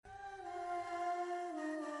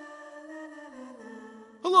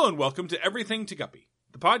Hello and welcome to Everything to Guppy,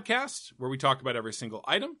 the podcast where we talk about every single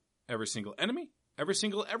item, every single enemy, every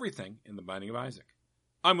single everything in the Binding of Isaac.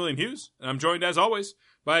 I'm William Hughes, and I'm joined as always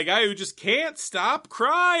by a guy who just can't stop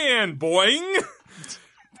crying. Boing!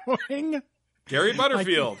 Boing! Gary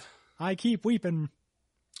Butterfield. I keep weeping.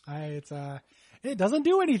 It doesn't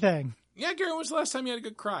do anything. Yeah, Gary, when was the last time you had a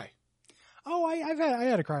good cry? Oh, I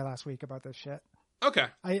had a cry last week about this shit. Okay.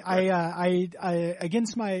 I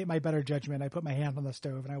against my better judgment, I put my hand on the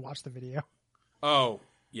stove and I watched the video. Oh,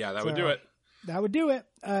 yeah, that would do it. That would do it.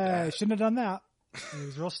 I shouldn't have done that. It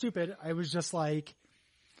was real stupid. I was just like,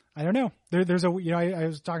 I don't know. There's a, I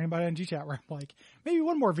was talking about it in G-Chat where I'm like, maybe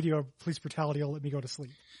one more video of police brutality will let me go to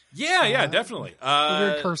sleep. Yeah, definitely. The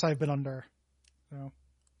weird curse I've been under. So.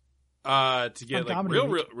 To get like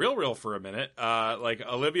real for a minute, like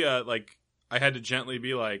Olivia, like I had to gently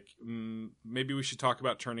be like, maybe we should talk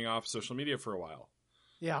about turning off social media for a while.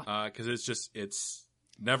 Yeah. Cause it's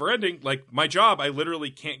never ending. Like my job, I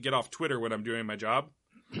literally can't get off Twitter when I'm doing my job.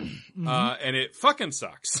 Mm-hmm. And it fucking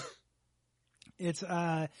sucks. It's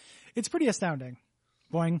pretty astounding.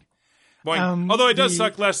 Boing. Boing. Although it does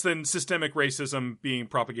suck less than systemic racism being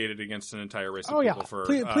propagated against an entire race of people for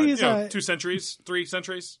please, 2 centuries, 3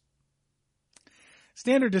 centuries.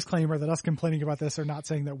 Standard disclaimer that us complaining about this are not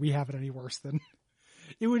saying that we have it any worse than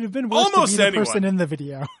it would have been worse almost to be the anyone. person in the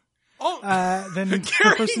video than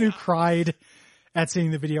the person who cried at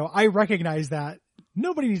seeing the video. I recognize that.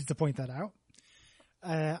 Nobody needs to point that out.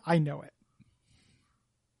 I know it.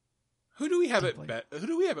 Who do we have it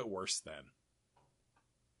worse than?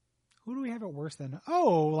 Who do we have it worse than?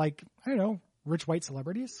 Oh, like, I don't know, rich white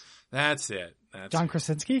celebrities? That's it. John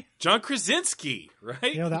Krasinski? John Krasinski,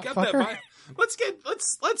 right? You know that fucker?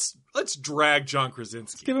 Let's drag John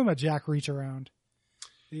Krasinski. Let's give him a Jack Reach around.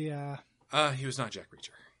 He was not Jack Reacher.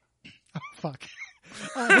 Oh, fuck.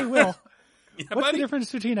 Hey, Will. Yeah, what's buddy? the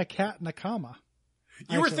difference between a cat and a comma?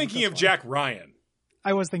 You were thinking of Jack Ryan.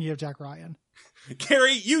 I was thinking of Jack Ryan.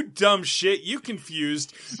 Gary, you dumb shit. You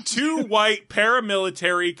confused 2 white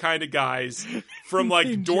paramilitary kind of guys from like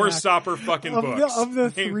doorstopper fucking books. Of the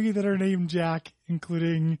 3 that are named Jack,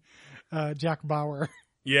 including Jack Bauer.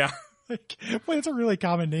 Yeah. Well, it's a really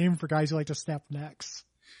common name for guys who like to snap necks.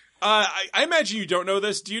 I imagine you don't know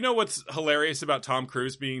this. Do you know what's hilarious about Tom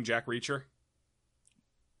Cruise being Jack Reacher?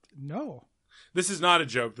 No. This is not a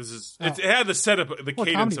joke. It had the setup, the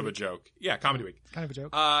cadence of a joke. Yeah, Comedy Week. Kind of a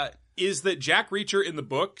joke. Is that Jack Reacher in the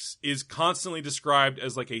books is constantly described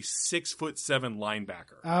as like a 6'7"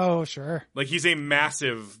 linebacker. Oh, sure. Like he's a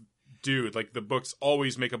massive dude. Like the books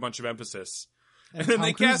always make a bunch of emphasis. And then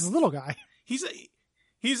Tom Cruise is a little guy. He's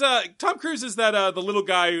Tom Cruise is that the little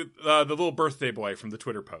guy, the little birthday boy from the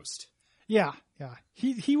Twitter post. Yeah.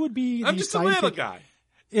 He would be. I'm just a little guy.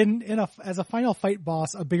 As a final fight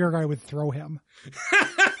boss, a bigger guy would throw him.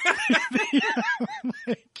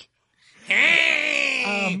 Like,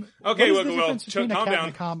 okay, well, calm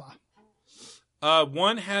down. Comma?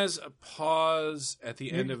 One has a pause at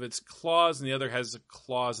the end of its claws, and the other has a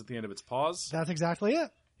clause at the end of its paws. That's exactly it.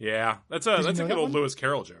 Yeah, that's a good old Lewis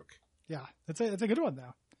Carroll joke. Yeah, that's a good one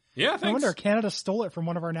though. Yeah, thanks. I wonder Canada stole it from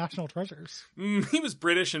one of our national treasures. He was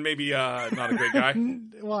British and maybe not a great guy.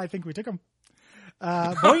 Well, I think we took him.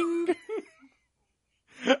 Boing.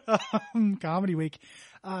 Comedy Week.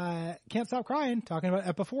 Can't stop crying. Talking about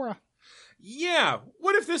Epiphora. Yeah.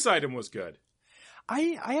 What if this item was good?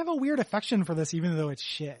 I have a weird affection for this, even though it's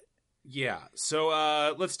shit. Yeah.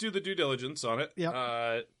 So let's do the due diligence on it.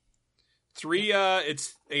 Yep. 3.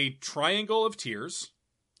 It's a triangle of tears.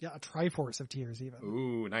 Yeah, a triforce of tears, even.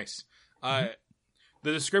 Ooh, nice. The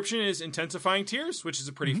description is intensifying tears, which is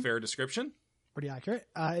a pretty fair description. Pretty accurate.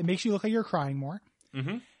 It makes you look like you're crying more.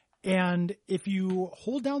 Mm-hmm. And if you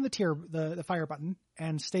hold down the fire button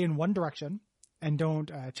and stay in one direction and don't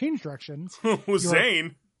change directions, Billy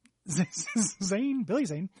Zane,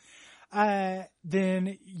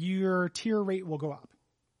 then your tear rate will go up.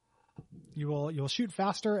 You'll shoot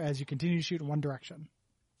faster as you continue to shoot in one direction.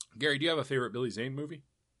 Gary, do you have a favorite Billy Zane movie?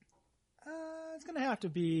 It's gonna have to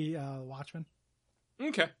be Watchmen.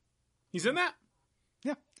 Okay, he's in that.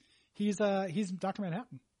 Yeah, he's Dr.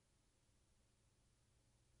 Manhattan.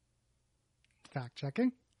 Fact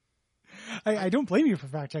checking. I don't blame you for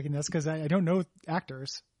fact checking this because I don't know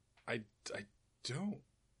actors. I don't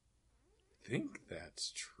think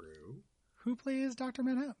that's true. Who plays Dr.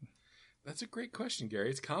 Manhattan? That's a great question, Gary.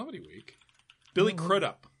 It's Comedy Week. Billy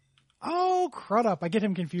Crudup. Oh, Crudup. I get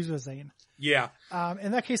him confused with Zane. Yeah.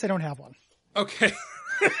 In that case, I don't have one. Okay.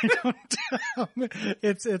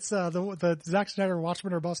 It's the Zack Snyder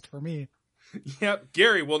Watchmen or bust for me. Yep.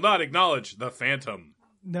 Gary will not acknowledge the Phantom.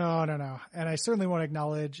 No. And I certainly won't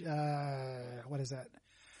acknowledge, what is that?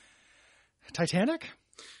 Titanic?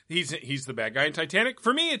 He's the bad guy in Titanic.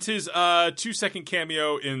 For me, it's his 2-second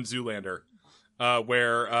cameo in Zoolander,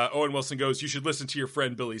 where Owen Wilson goes, "You should listen to your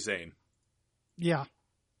friend Billy Zane." Yeah.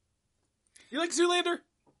 You like Zoolander?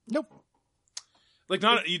 Nope. Like,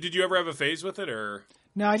 not did you ever have a phase with it, or?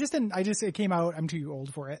 No, I just didn't. It came out. I'm too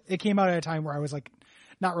old for it. It came out at a time where I was like,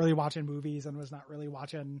 not really watching movies and was not really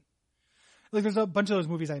watching. Like, there's a bunch of those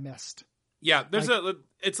movies I missed. Yeah, there's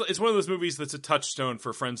it's one of those movies that's a touchstone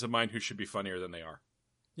for friends of mine who should be funnier than they are.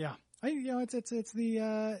 Yeah, it's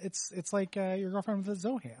like your girlfriend with a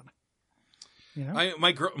Zohan. You know,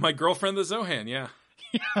 my girlfriend the Zohan. Yeah,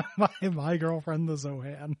 yeah, my girlfriend the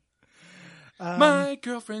Zohan. My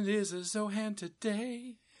girlfriend is a Zohan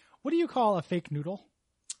today. What do you call a fake noodle?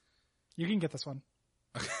 You can get this one.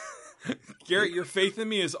 Garrett, your faith in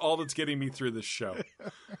me is all that's getting me through this show.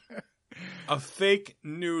 A fake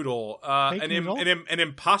noodle. An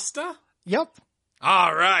impasta? Yep.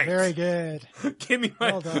 All right. Very good. Give me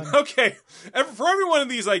my... Well done. Okay. For every one of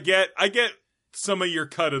these I get some of your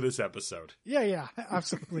cut of this episode. Yeah,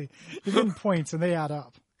 absolutely. You're getting points and they add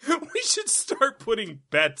up. We should start putting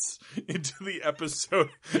bets into the episode.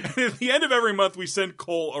 And at the end of every month, we send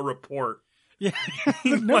Cole a report. Yeah.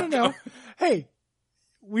 No. Hey,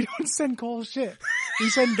 we don't send Cole shit. We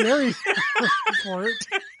send Gary a report.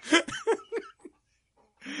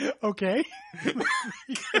 Okay.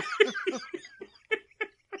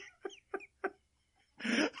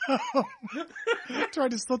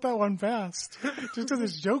 Tried to slip that one past. Just because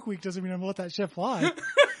it's joke week doesn't mean I'm gonna let that shit fly.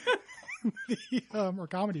 Or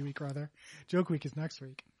comedy week rather. Joke week is next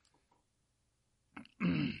week.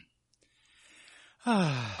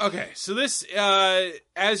 Okay, so this,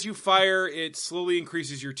 as you fire, it slowly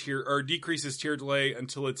increases your tier, or decreases tier delay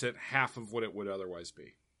until it's at half of what it would otherwise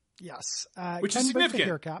be. Yes. Which is significant.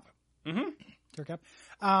 Tier cap. Mm-hmm. Tier cap.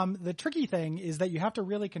 The tricky thing is that you have to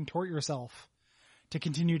really contort yourself to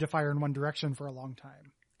continue to fire in one direction for a long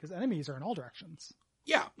time. Because enemies are in all directions.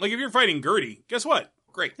 Yeah, like if you're fighting Gertie, guess what?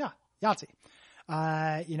 Great. Yeah, Yahtzee.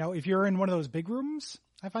 If you're in one of those big rooms,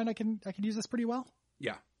 I find I can use this pretty well.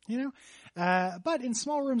 Yeah. But in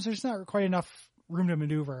small rooms, there's not quite enough room to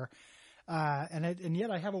maneuver. And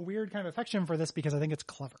yet I have a weird kind of affection for this because I think it's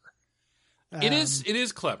clever. It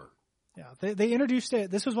is clever. Yeah. They introduced it.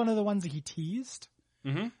 This was one of the ones that he teased,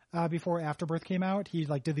 mm-hmm. Before Afterbirth came out. He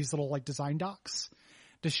did these little design docs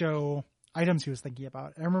to show items he was thinking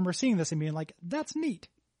about. And I remember seeing this and being like, that's neat.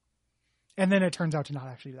 And then it turns out to not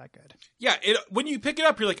actually be that good. Yeah, when you pick it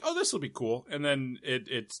up, you're like, "Oh, this will be cool," and then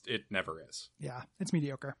it never is. Yeah, it's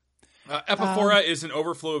mediocre. Epiphora is an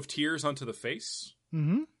overflow of tears onto the face.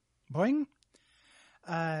 Mm-hmm. Boing.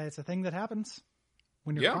 It's a thing that happens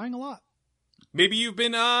when you're crying a lot. Maybe you've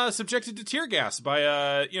been subjected to tear gas by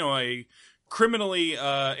a criminally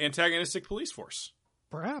antagonistic police force.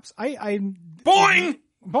 Perhaps. I'm boing.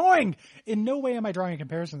 Boing. In no way am I drawing a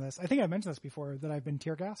comparison to this. I think I mentioned this before that I've been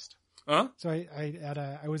tear gassed. So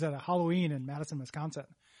I was at a Halloween in Madison, Wisconsin,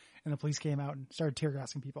 and the police came out and started tear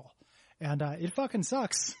gassing people, and it fucking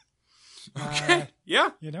sucks. Okay. Yeah.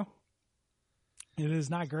 It is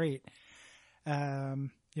not great.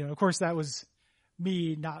 Of course that was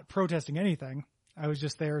me not protesting anything. I was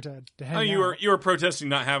just there to hang out. You were protesting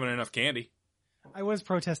not having enough candy. I was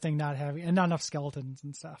protesting not enough skeletons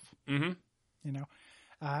and stuff. Mm-hmm.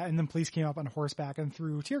 And then police came up on horseback and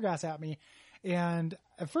threw tear gas at me. And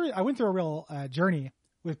at first, I went through a real journey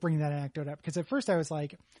with bringing that anecdote up. Because at first I was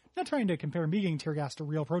like, not trying to compare me getting tear gas to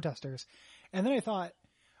real protesters. And then I thought,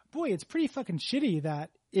 boy, it's pretty fucking shitty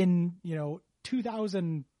that in,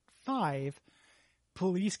 2005,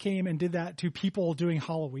 police came and did that to people doing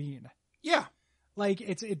Halloween. Yeah.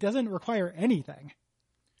 It doesn't require anything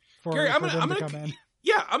for Gary, them to come in.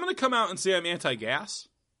 Yeah, I'm going to come out and say I'm anti-gas.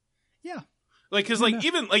 Yeah.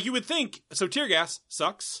 Even you would think, so tear gas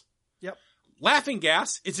sucks. Yep. Laughing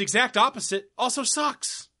gas, its exact opposite, also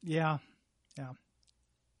sucks. Yeah. Yeah.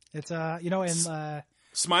 It's,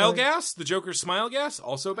 Smile gas, the Joker's smile gas,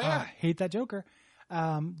 also bad. Hate that Joker.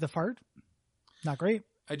 The fart, not great.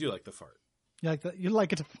 I do like the fart. You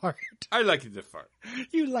like it to fart. I like it to fart.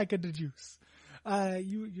 You like it to juice.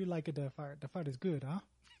 You like it to fart. The fart is good, huh?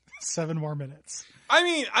 7 more minutes. I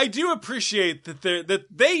mean, I do appreciate that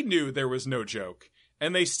they knew there was no joke,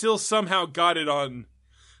 and they still somehow got it on.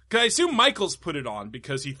 Because I assume Michaels put it on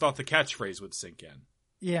because he thought the catchphrase would sink in.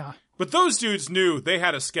 Yeah. But those dudes knew they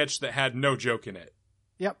had a sketch that had no joke in it.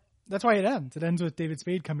 Yep. That's why it ends. It ends with David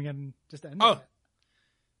Spade coming in just to end it.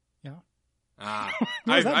 Yeah.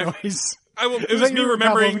 What was that noise? It was me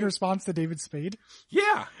remembering in response to David Spade.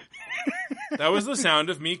 Yeah. That was the sound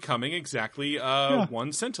of me coming exactly 1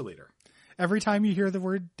 centiliter. Every time you hear the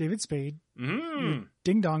word David Spade,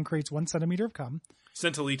 ding dong creates 1 centimeter of cum.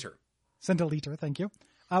 Centiliter. Centiliter, thank you.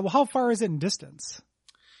 Well, how far is it in distance?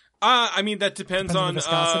 I mean, that depends on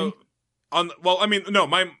viscosity.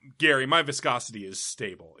 My viscosity is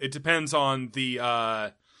stable. It depends on the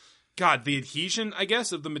adhesion, I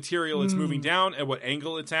guess, of the material it's moving down and what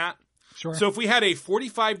angle it's at. Sure. So if we had a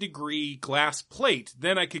 45-degree glass plate,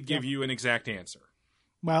 then I could give you an exact answer.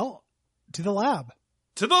 Well, to the lab.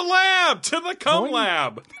 To the lab! To the cum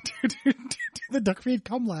lab! to the Duckfeed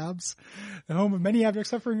Cum Labs, the home of many abject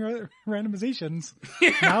suffering randomizations.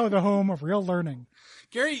 Yeah. Now the home of real learning.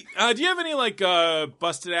 Gary, do you have any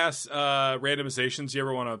busted ass randomizations you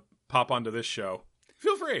ever want to pop onto this show?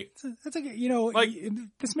 Feel free. That's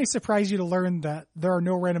this may surprise you to learn that there are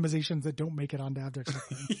no randomizations that don't make it onto abject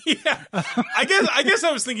suffering. Yeah, I guess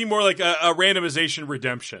I was thinking more like a randomization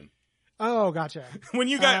redemption. Oh, gotcha.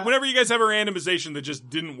 Whenever you guys have a randomization that just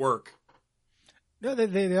didn't work. No,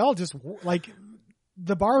 they all just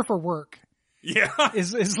the bar for work. Yeah,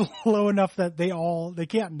 is low enough that they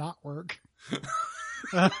can't not work.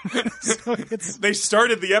 So they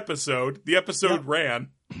started the episode. The episode ran.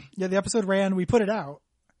 Yeah, the episode ran. We put it out,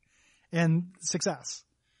 and success.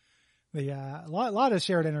 A lot of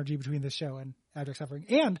shared energy between this show and abject suffering,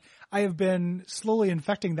 and I have been slowly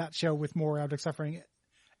infecting that show with more abject suffering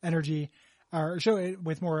energy, or show it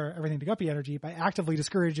with more everything to Guppy energy by actively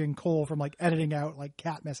discouraging Cole from editing out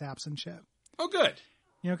cat mishaps and shit. Oh, good.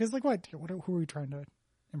 Because who are we trying to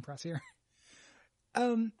impress here?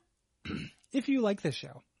 If you like this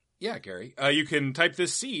show, yeah, Gary, you can type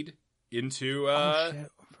this seed into. Oh shit!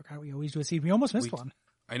 I forgot we always do a seed. We almost missed one.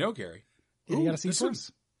 I know, Gary. Yeah, you got a seed for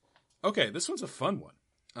us? Okay, this one's a fun one.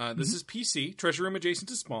 This is PC, treasure room adjacent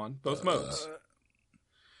to spawn, both modes.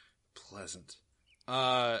 Pleasant.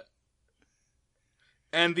 And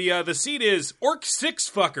the seed is Orc 6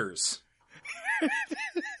 fuckers.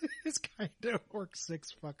 It's kind of Orc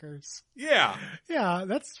 6 fuckers. Yeah. Yeah,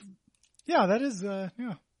 that is,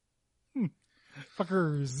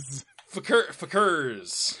 Fuckers.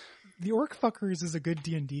 Fuckers. The Orc Fuckers is a good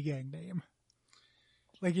D&D gang name.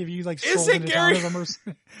 If you is it, Gary? As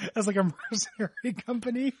a mercenary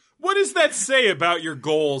company. What does that say about your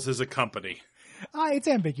goals as a company? It's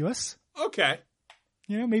ambiguous. Okay.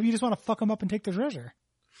 Maybe you just want to fuck them up and take their treasure.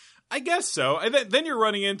 I guess so. And then you're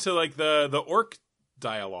running into the orc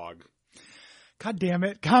dialogue. God damn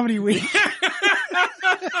it. Comedy Week.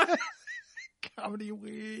 Comedy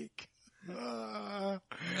Week. You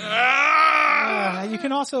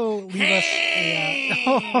can also leave us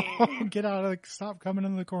get out of stop coming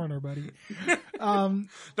in the corner, buddy.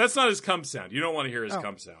 That's not his cum sound. You don't want to hear his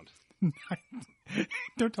cum sound.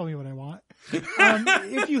 Don't tell me what I want.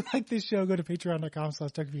 If you like this show, go to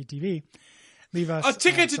patreon.com/DuckFeedTV. Leave us a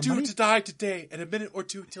ticket to money. to die today and a minute or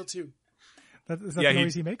two till 2. Is that the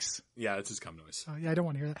noise he makes? Yeah, that's his cum noise. Oh, yeah, I don't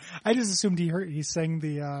want to hear that. I just assumed he sang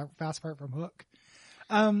the fast part from Hook.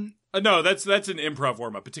 No, that's an improv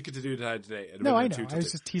warm up. A ticket to die today. And a no, I minute know. or two I was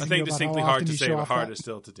till just 2. teasing A thing you about distinctly how hard often to you say, show but off hard that is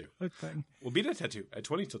still to do. Hook thing. We'll beat a tattoo at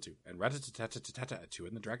 20 till 2, and rat-a-tat-tat-tat at 2,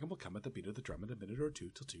 and the dragon will come at the beat of the drum in a minute or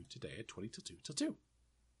 2 till 2 today at 20 till 2 till 2.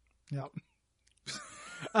 Yep.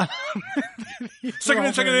 Second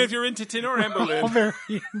if you're into tin or Amberlin. I'm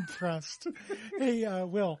very impressed. Hey,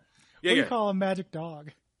 Will. Yeah, what do you call a magic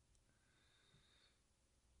dog?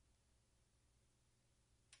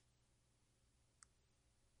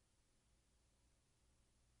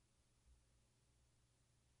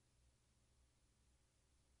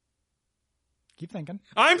 Keep thinking.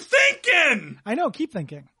 I'm thinking! I know, keep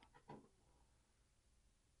thinking.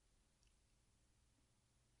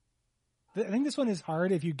 I think this one is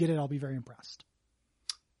hard. If you get it, I'll be very impressed.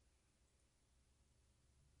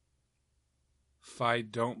 If I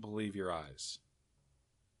don't believe your eyes.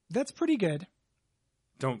 That's pretty good.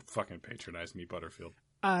 Don't fucking patronize me, Butterfield.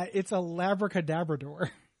 It's a Labracadabrador.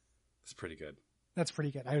 That's pretty good. That's pretty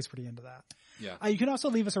good. I was pretty into that. Yeah. You can also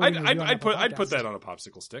leave us a I'd put that on a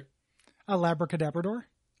popsicle stick. A Labracadabrador?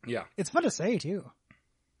 Yeah. It's fun to say, too.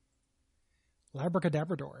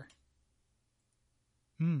 Labracadabrador.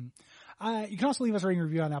 You can also leave us a rating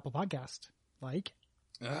review on Apple Podcast.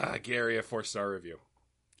 Gary, a 4-star review.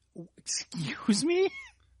 Excuse me?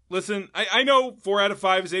 Listen, I know 4 out of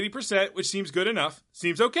 5 is 80%, which seems good enough.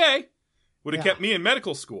 Seems okay. Would have kept me in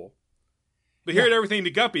medical school. But here at Everything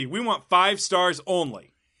to Guppy, we want 5 stars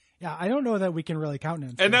only. Yeah, I don't know that we can really count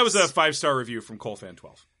in. And that was a 5-star review from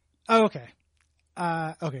ColeFan12. Oh, okay.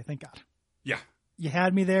 Okay, thank God. Yeah. You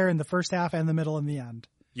had me there in the first half and the middle and the end.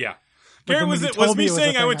 Yeah. But Gary, was me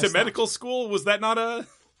saying I went to medical school? Was that not a...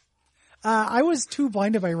 I was too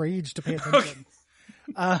blinded by rage to pay attention.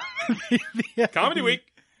 Comedy Week.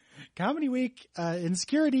 Comedy Week,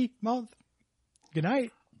 Insecurity Month. Good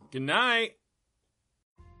night. Good night.